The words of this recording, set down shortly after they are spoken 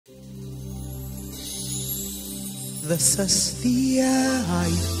This is the air I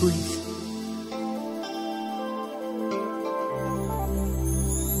breathe.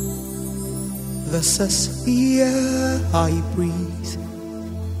 This is the air I breathe.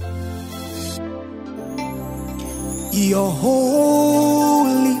 Your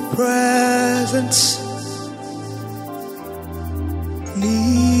holy presence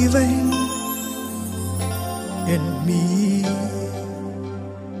living in me.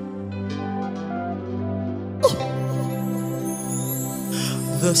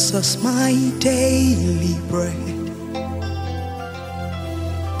 This is my daily bread.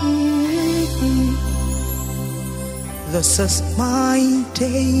 This is my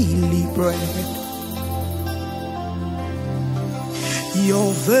daily bread.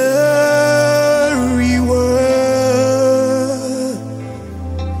 Your very word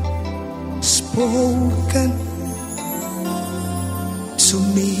spoken to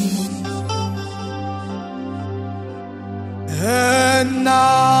me, and now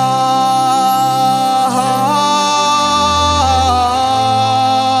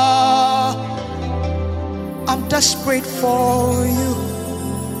I'm desperate for you.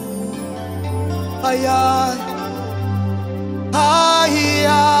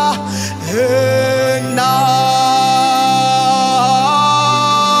 And now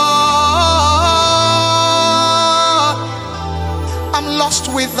I'm lost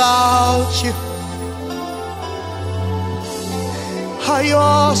without you.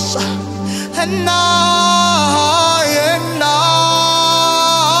 And now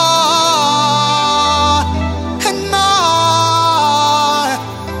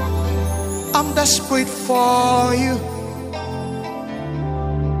I'm desperate for you.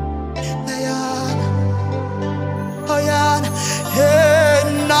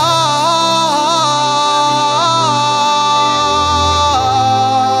 And now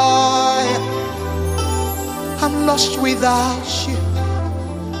I'm lost without you.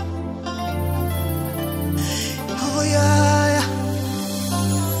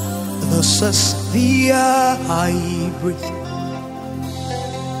 This is the air I breathe.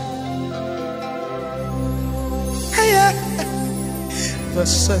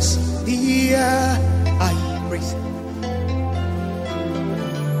 This is the air I breathe.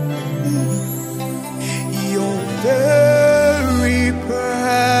 Your very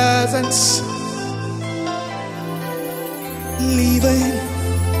presence living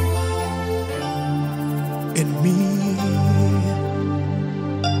in me.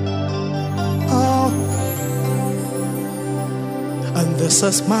 And this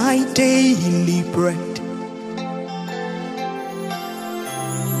is my daily bread.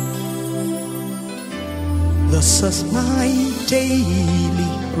 This is my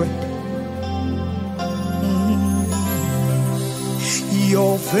daily bread.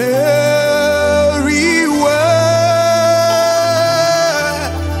 Your very word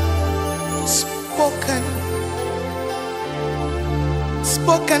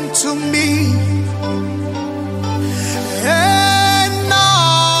spoken to me. And now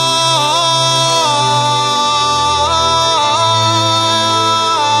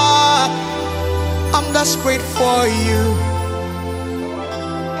I'm desperate for you.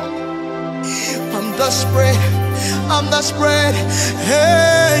 I'm desperate.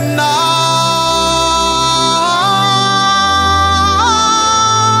 And now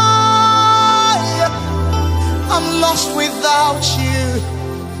I'm lost without you.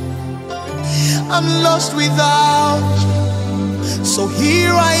 I'm lost without you. So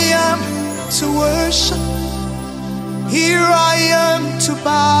here I am to worship. Here I am to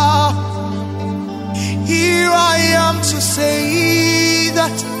bow. Here I am to say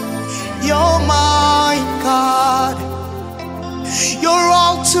that you're my God. You're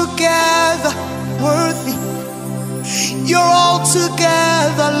altogether worthy. You're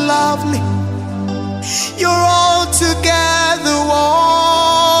altogether lovely. You're altogether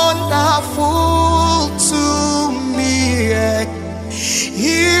wonderful to me.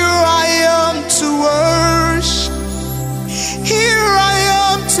 Here I am to worship. Here I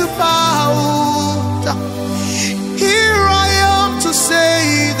am to bow. Here I am to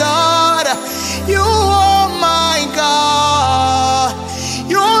say that you are my God.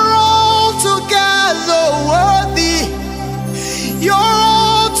 You're altogether worthy. You're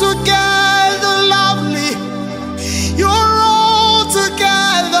altogether lovely. You're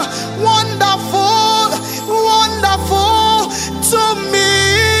altogether wonderful, wonderful to me.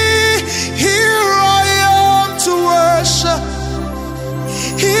 Here I am to worship.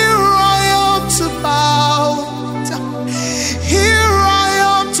 Here I am to bow. Here I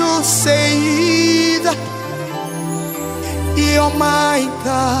am to say that you're my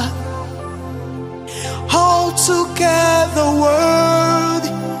God. Altogether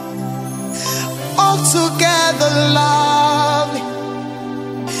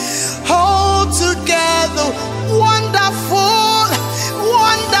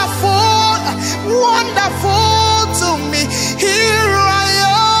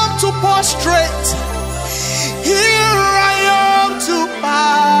prostrate. Here I am to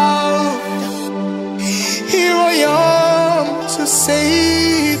bow. Here I am to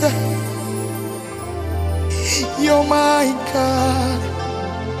say that you're my God.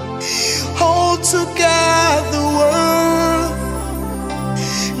 Altogether world,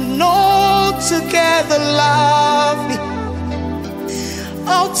 altogether lovely,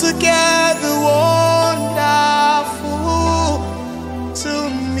 altogether wonderful to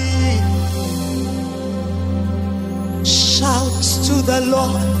me. Shout to the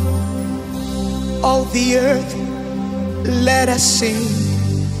Lord, all the earth, let us sing.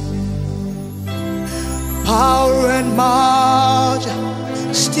 Power and majesty,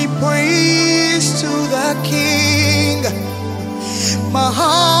 praise to the King.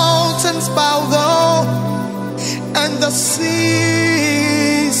 Mountains bow down and the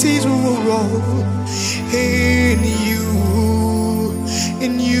seas will roll in you,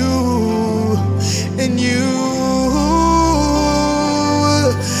 in you, in you.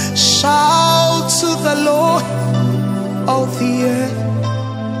 Shout to the Lord, all the earth,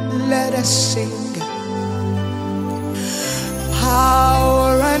 let us sing.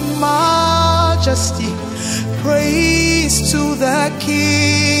 Power and majesty, praise to the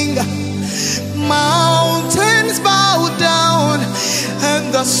King. Mountains bow down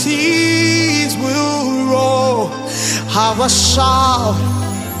and the seas will roll. Have a shout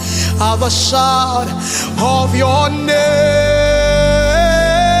of your name.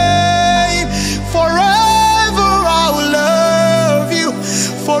 Forever I will love you.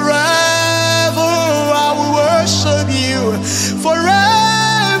 Forever I will worship you.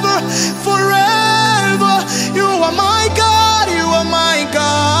 Forever, forever, you are my God, you are my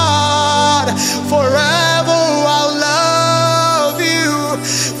God. Forever I'll love you.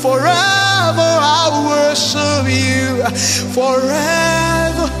 Forever I'll worship you.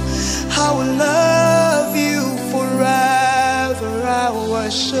 Forever I will love you. Forever I'll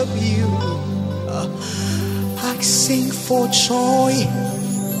worship you. I sing for joy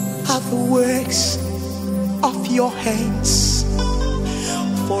at the works of your hands.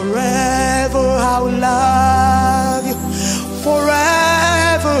 Forever I'll love you.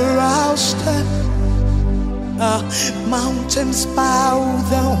 Forever I'll stand. Mountains bow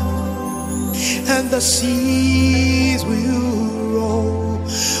down and the seas will roll.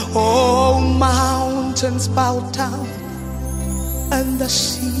 Oh, mountains bow down and the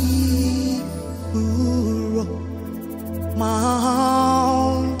sea will roll.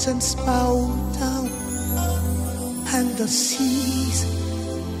 Mountains bow down and the seas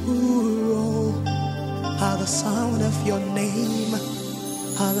will roll. At the sound of your name,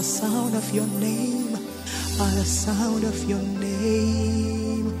 at the sound of your name, at the sound of your name.